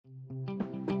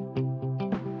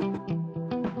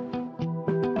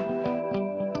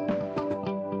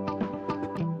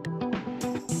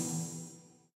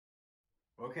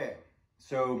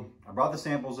So I brought the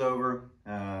samples over.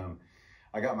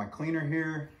 I got my cleaner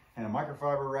here and a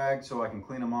microfiber rag so I can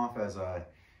clean them off as I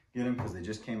get them because they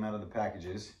just came out of the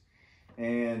packages.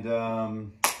 And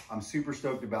I'm super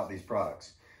stoked about these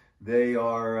products. They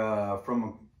are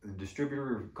from a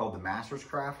distributor called the Masters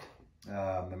Craft.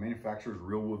 The manufacturer is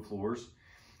Real Wood Floors.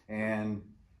 And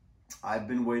I've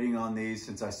been waiting on these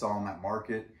since I saw them at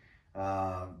market.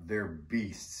 They're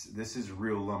beasts. This is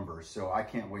real lumber, so I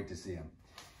can't wait to see them.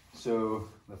 So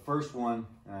the first one,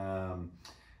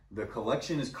 the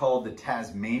collection is called the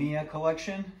Tasmania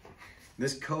collection.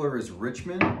 This color is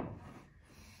Richmond,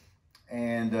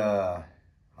 and I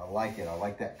like it. I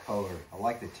like that color. I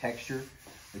like the texture.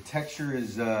 The texture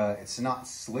is, it's not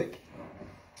slick,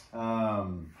 but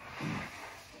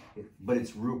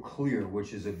it's real clear,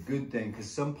 which is a good thing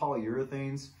because some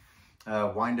polyurethanes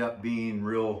wind up being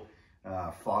real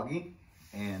foggy,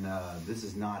 and this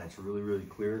is not. It's really, really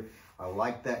clear. I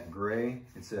like that gray.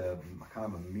 It's a kind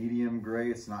of a medium gray.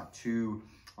 It's not too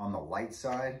on the light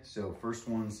side. So first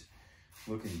one's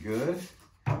looking good.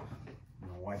 I'm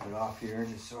gonna wipe it off here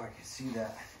just so I can see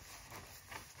that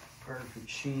perfect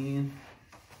sheen.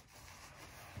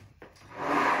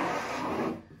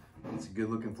 It's a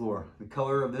good looking floor. The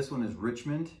color of this one is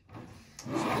Richmond.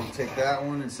 So we'll take that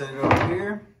one and set it over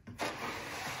here.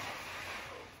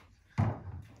 Not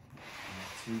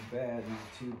too bad,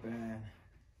 not too bad.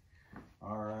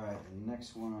 All right, the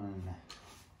next one.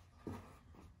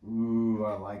 Ooh,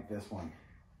 I like this one.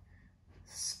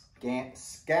 Scamander.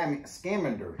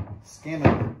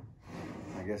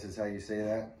 I guess is how you say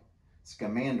that.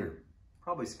 Scamander.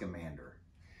 Probably Scamander.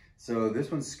 So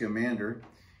this one's Scamander.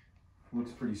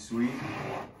 Looks pretty sweet.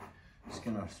 Just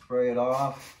gonna spray it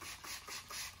off.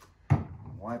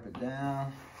 Wipe it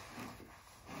down.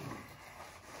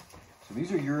 So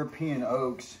these are European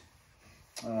oaks.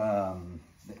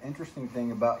 The interesting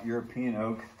thing about European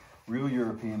oak, real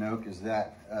European oak, is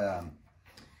that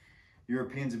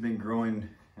Europeans have been growing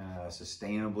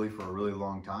sustainably for a really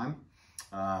long time.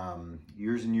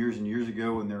 Years and years and years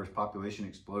ago, when there was population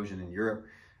explosion in Europe,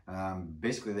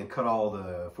 basically they cut all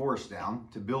the forests down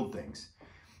to build things.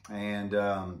 And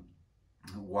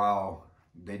while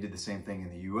they did the same thing in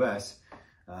the US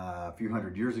a few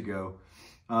hundred years ago,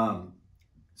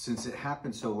 since it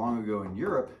happened so long ago in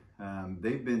Europe,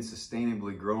 they've been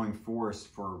sustainably growing forests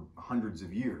for hundreds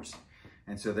of years.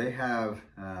 And so they have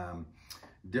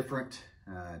different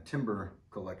timber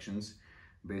collections,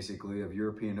 basically, of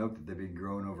European oak that they've been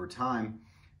growing over time.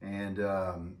 And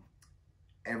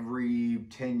every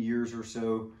 10 years or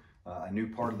so, a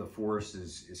new part of the forest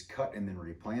is cut and then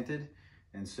replanted.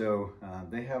 And so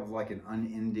they have like an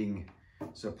unending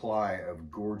supply of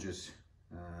gorgeous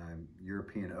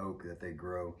European oak that they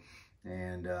grow.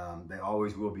 And they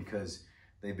always will, because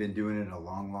they've been doing it a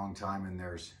long, long time, and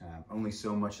there's only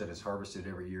so much that is harvested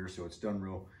every year, so it's done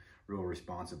real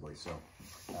responsibly. So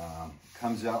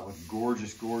comes out with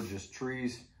gorgeous, gorgeous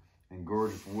trees and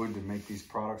gorgeous wood to make these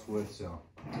products with, so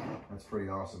that's pretty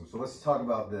awesome. So let's talk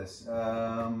about this.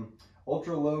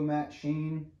 Ultra low matte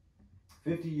sheen,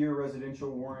 50-year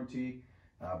residential warranty,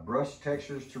 brush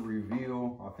textures to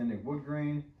reveal authentic wood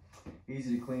grain,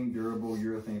 easy to clean, durable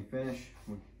urethane finish.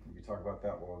 We can talk about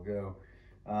that while ago.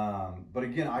 But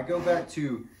again, I go back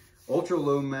to ultra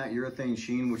low matte urethane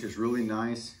sheen, which is really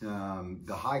nice.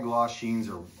 The high gloss sheens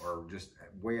are just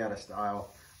way out of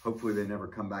style. Hopefully they never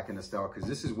come back into style, because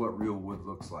this is what real wood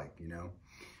looks like, you know?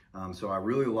 So I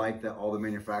really like that all the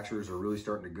manufacturers are really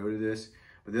starting to go to this.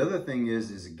 But the other thing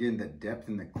is again, the depth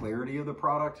and the clarity of the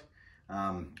product.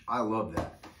 I love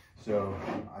that. So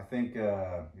I think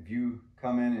if you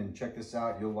come in and check this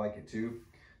out, you'll like it too.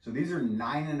 So these are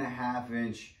 9.5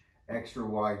 inch extra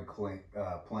wide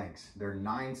planks. They're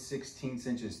 9/16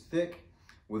 inches thick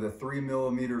with a 3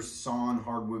 millimeter sawn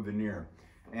hardwood veneer.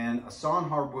 And a sawn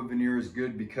hardwood veneer is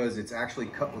good because it's actually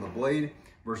cut with a blade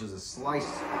versus a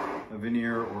sliced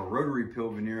veneer or a rotary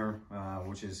peel veneer,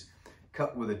 which is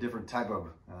cut with a different type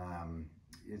of,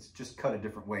 it's just cut a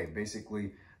different way.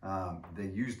 Basically, they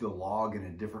use the log in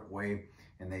a different way,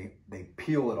 and they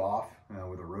peel it off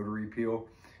with a rotary peel,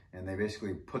 and they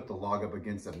basically put the log up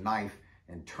against a knife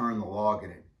and turn the log,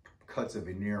 and it cuts a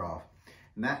veneer off.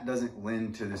 And that doesn't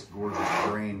lend to this gorgeous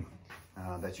grain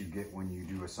that you get when you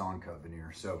do a sawn cut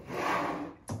veneer. So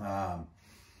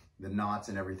the knots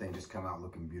and everything just come out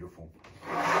looking beautiful.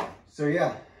 So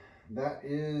yeah, that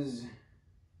is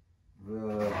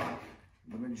the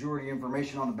majority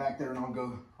information on the back there, and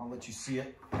I'll let you see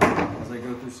it as I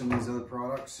go through some of these other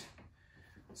products.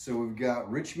 So we've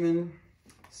got Richmond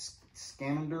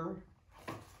Scamander.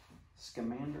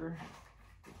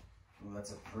 Oh,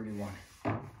 that's a pretty one.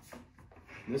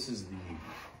 This is the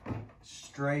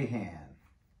Strahan.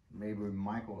 Maybe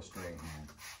Michael Strahan.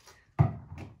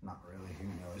 Not really, who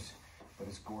knows? But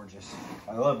it's gorgeous.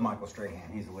 I love Michael Strahan.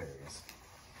 He's hilarious.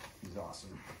 He's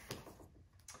awesome.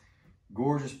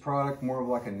 Gorgeous product, more of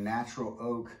like a natural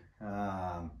oak.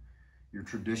 Your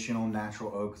traditional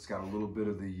natural oak. It's got a little bit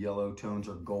of the yellow tones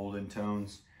or golden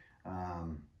tones.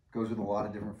 Goes with a lot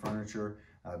of different furniture.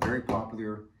 Very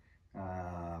popular.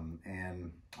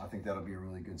 And I think that'll be a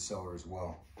really good seller as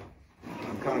well.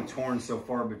 I'm kind of torn so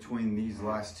far between these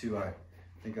last two. I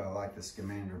think I like the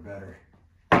Scamander better.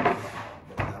 But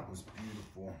that was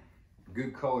beautiful.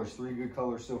 Good colors, 3 good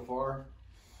colors so far.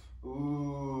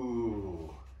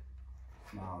 Ooh.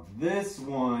 Now this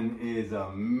one is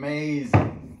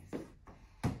amazing.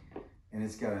 And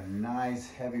it's got a nice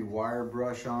heavy wire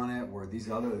brush on it where these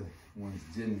other ones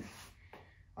didn't.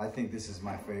 I think this is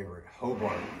my favorite,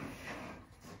 Hobart.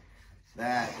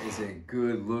 That is a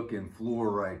good looking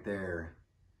floor right there.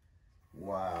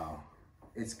 Wow.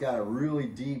 It's got a really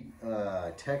deep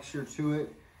texture to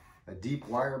it, a deep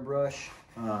wire brush.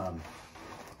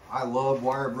 I love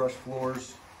wire brush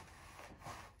floors.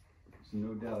 There's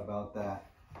no doubt about that.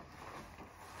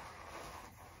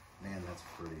 Man, that's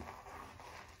pretty.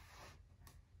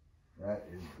 That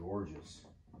is gorgeous.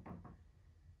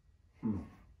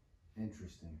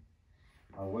 Interesting.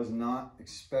 I was not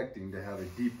expecting to have a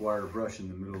deep wire brush in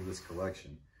the middle of this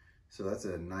collection. So that's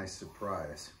a nice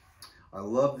surprise. I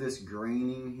love this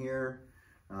graining here.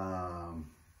 When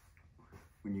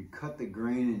you cut the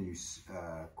grain and you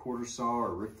quarter saw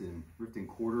or ripped in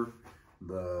quarter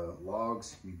the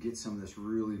logs, you get some of this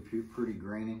really pretty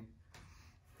graining.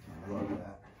 I love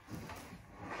that.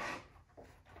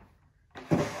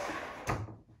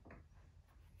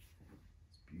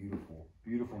 It's beautiful,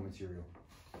 beautiful material.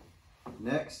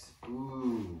 Next,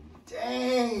 ooh,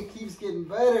 dang, it keeps getting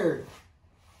better.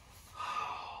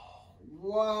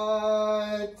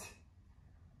 What?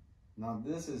 Now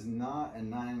this is not a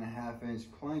 9.5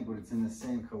 inch plank, but it's in the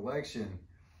same collection.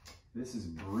 This is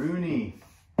Bruni.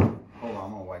 Hold on,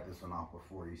 I'm gonna wipe this one off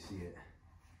before you see it.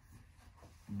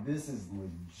 This is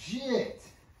legit.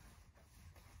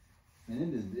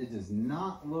 And it does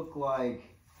not look like,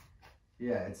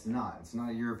 yeah, it's not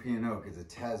a European oak, it's a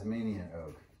Tasmanian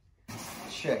oak.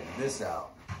 Check this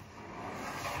out.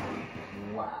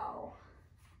 Wow.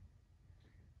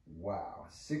 Wow.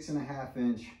 6.5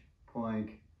 inch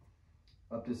plank,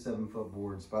 up to 7 foot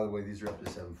boards. By the way, these are up to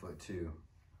 7 foot too.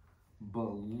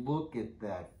 But look at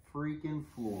that freaking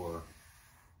floor.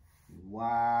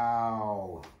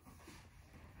 Wow.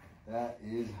 That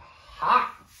is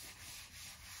hot.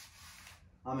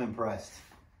 I'm impressed.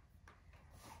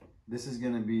 This is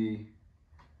going to be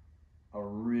a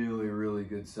really, really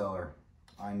good seller.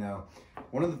 I know.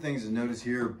 One of the things to notice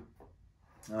here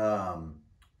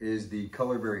is the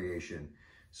color variation.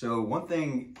 So one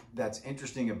thing that's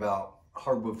interesting about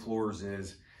hardwood floors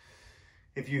is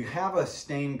if you have a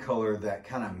stain color that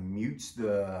kind of mutes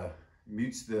the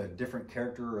different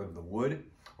character of the wood,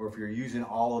 or if you're using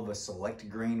all of a select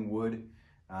grain wood,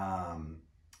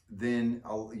 then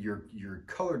your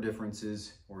color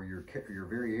differences or your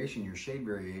variation, your shade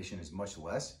variation is much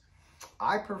less.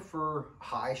 I prefer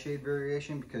high shade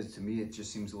variation because to me it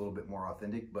just seems a little bit more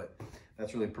authentic, but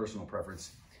that's really personal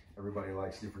preference. Everybody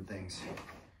likes different things.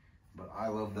 But I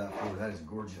love that floor. That is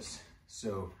gorgeous.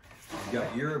 So you've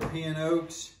got European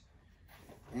oaks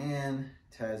and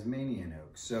Tasmanian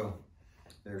oaks. So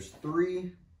there's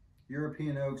 3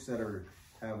 European oaks that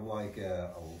have like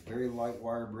a very light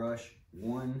wire brush.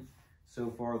 1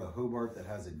 so far, the Hobart, that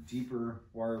has a deeper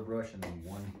wire brush, and then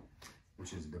 1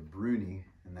 which is the Bruni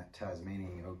and that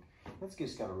Tasmanian oak. That's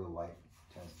just got a real light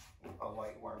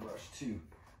wire brush too.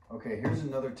 Okay, here's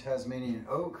another Tasmanian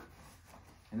oak,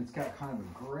 and it's got kind of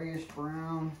a grayish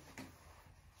brown,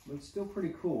 but it's still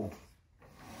pretty cool.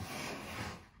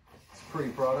 It's a pretty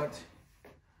product.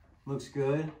 Looks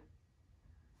good.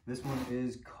 This one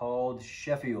is called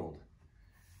Sheffield.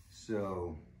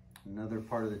 So another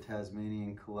part of the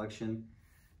Tasmanian collection.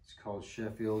 It's called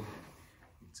Sheffield.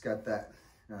 It's got that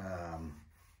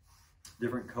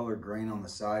different colored grain on the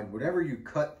side. Whenever you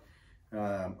cut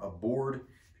a board,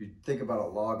 if you think about a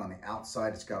log on the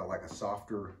outside, it's got like a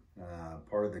softer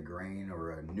part of the grain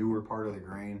or a newer part of the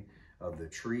grain of the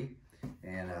tree.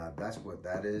 And that's what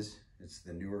that is. It's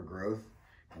the newer growth,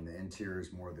 and the interior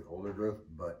is more of the older growth,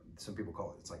 but some people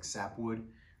call it's like sapwood.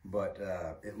 But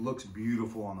it looks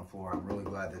beautiful on the floor. I'm really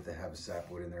glad that they have a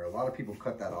sapwood in there. A lot of people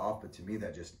cut that off, but to me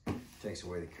that just takes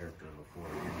away the character of the floor.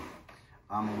 Again,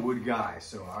 I'm a wood guy,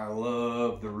 so I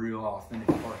love the real authentic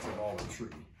parts of all the tree.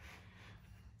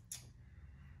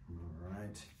 All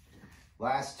right,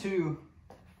 last 2.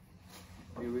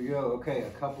 Here we go. Okay,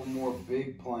 a couple more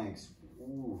big planks.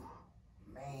 Ooh,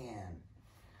 man.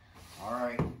 All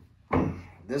right.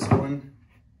 This one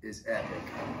is epic.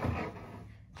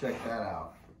 Check that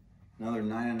out. Another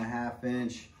 9.5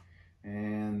 inch,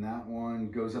 and that one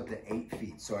goes up to 8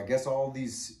 feet. So I guess all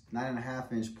these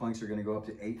 9.5 inch planks are going to go up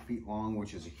to 8 feet long,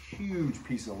 which is a huge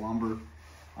piece of lumber.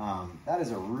 That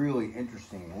is a really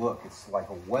interesting look. It's like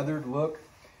a weathered look,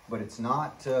 but it's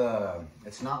not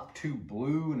too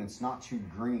blue and it's not too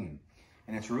green.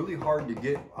 And it's really hard to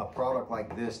get a product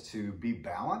like this to be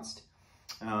balanced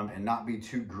and not be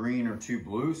too green or too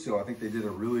blue. So I think they did a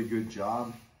really good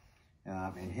job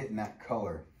in hitting that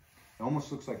color. It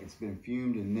almost looks like it's been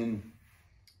fumed and then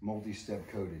multi-step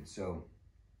coated. So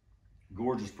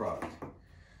gorgeous product.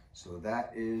 So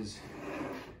that is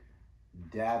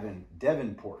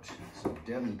Devonport. So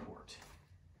Devonport.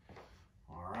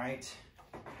 All right.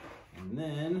 And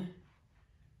then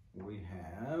we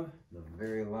have the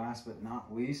very last but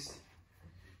not least,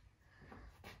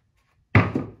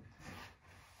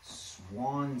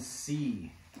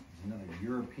 Swansea. Another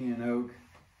European oak.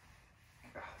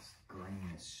 God, this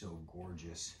grain is so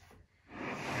gorgeous.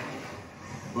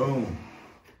 Boom.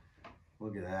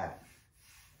 Look at that.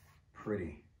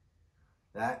 Pretty.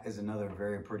 That is another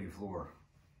very pretty floor.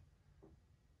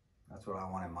 That's what I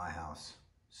want in my house.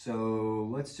 So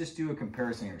let's just do a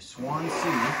comparison here.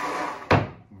 Swansea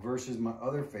versus my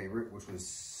other favorite, which was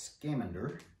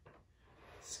Scamander.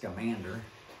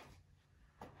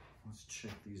 Let's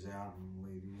check these out and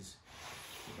lay these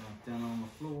back down on the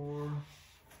floor.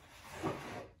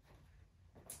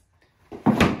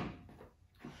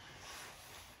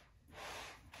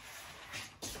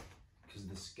 Because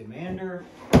the Scamander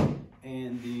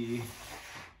and the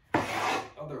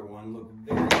other one look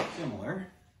very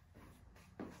similar.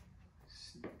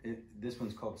 This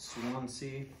one's called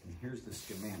Swansea, and here's the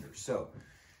Scamander. So,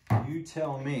 you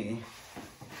tell me,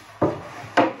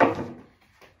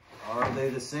 are they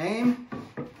the same?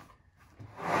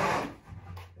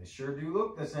 They sure do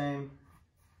look the same.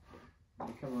 Let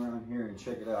me come around here and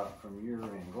check it out from your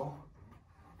angle.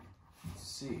 Let's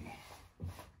see.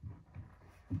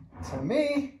 To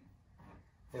me,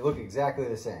 they look exactly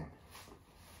the same.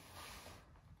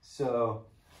 So,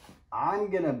 I'm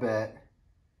gonna bet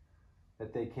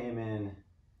that they came in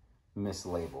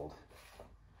mislabeled.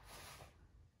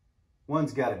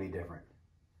 One's got to be different.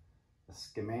 The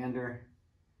Scamander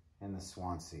and the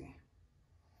Swansea.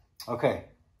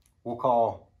 Okay, we'll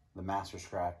call the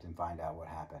Masterscraft and find out what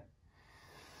happened.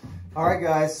 All right,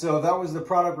 guys, so that was the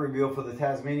product reveal for the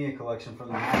Tasmania collection from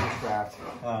the Masterscraft.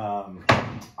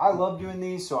 I love doing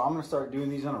these, so I'm gonna start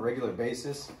doing these on a regular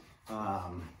basis.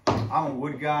 I'm a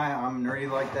wood guy. I'm nerdy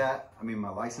like that. I mean, my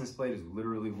license plate is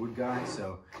literally wood guy.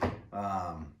 So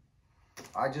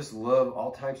I just love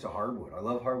all types of hardwood. I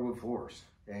love hardwood floors.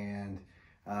 And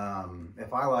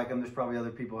if I like them, there's probably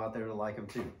other people out there that like them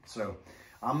too. So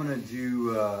I'm going to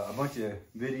do a bunch of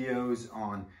videos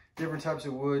on different types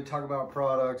of wood, talk about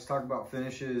products, talk about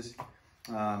finishes.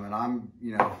 And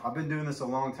I've been doing this a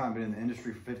long time, been in the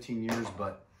industry for 15 years,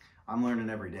 but I'm learning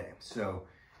every day. So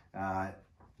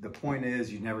the point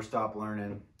is, you never stop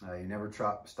learning. You never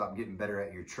stop getting better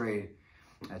at your trade,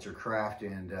 at your craft,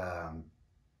 and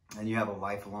you have a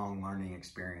lifelong learning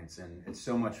experience, and it's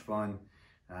so much fun.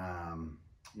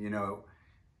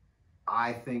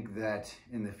 I think that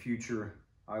in the future,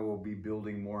 I will be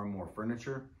building more and more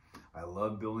furniture. I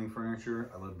love building furniture.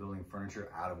 I love building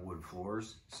furniture out of wood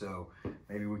floors. So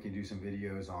maybe we can do some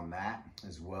videos on that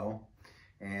as well.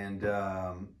 And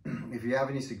if you have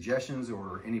any suggestions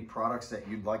or any products that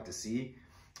you'd like to see,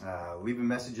 leave a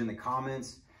message in the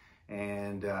comments,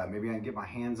 and maybe I can get my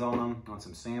hands on them, on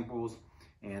some samples,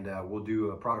 and we'll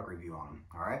do a product review on them.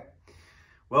 All right.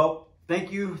 Well,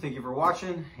 thank you for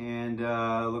watching, and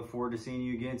look forward to seeing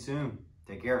you again soon.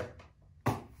 Take care.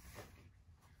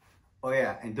 Oh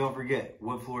yeah, and don't forget,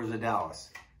 Wood Floors of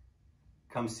Dallas.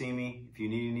 Come see me if you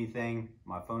need anything.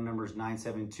 My phone number is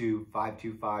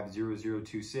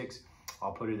 972-525-0026.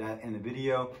 I'll put it in the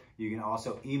video. You can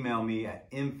also email me at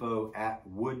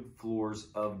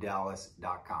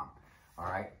info@woodfloorsofdallas.com. All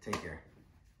right, take care.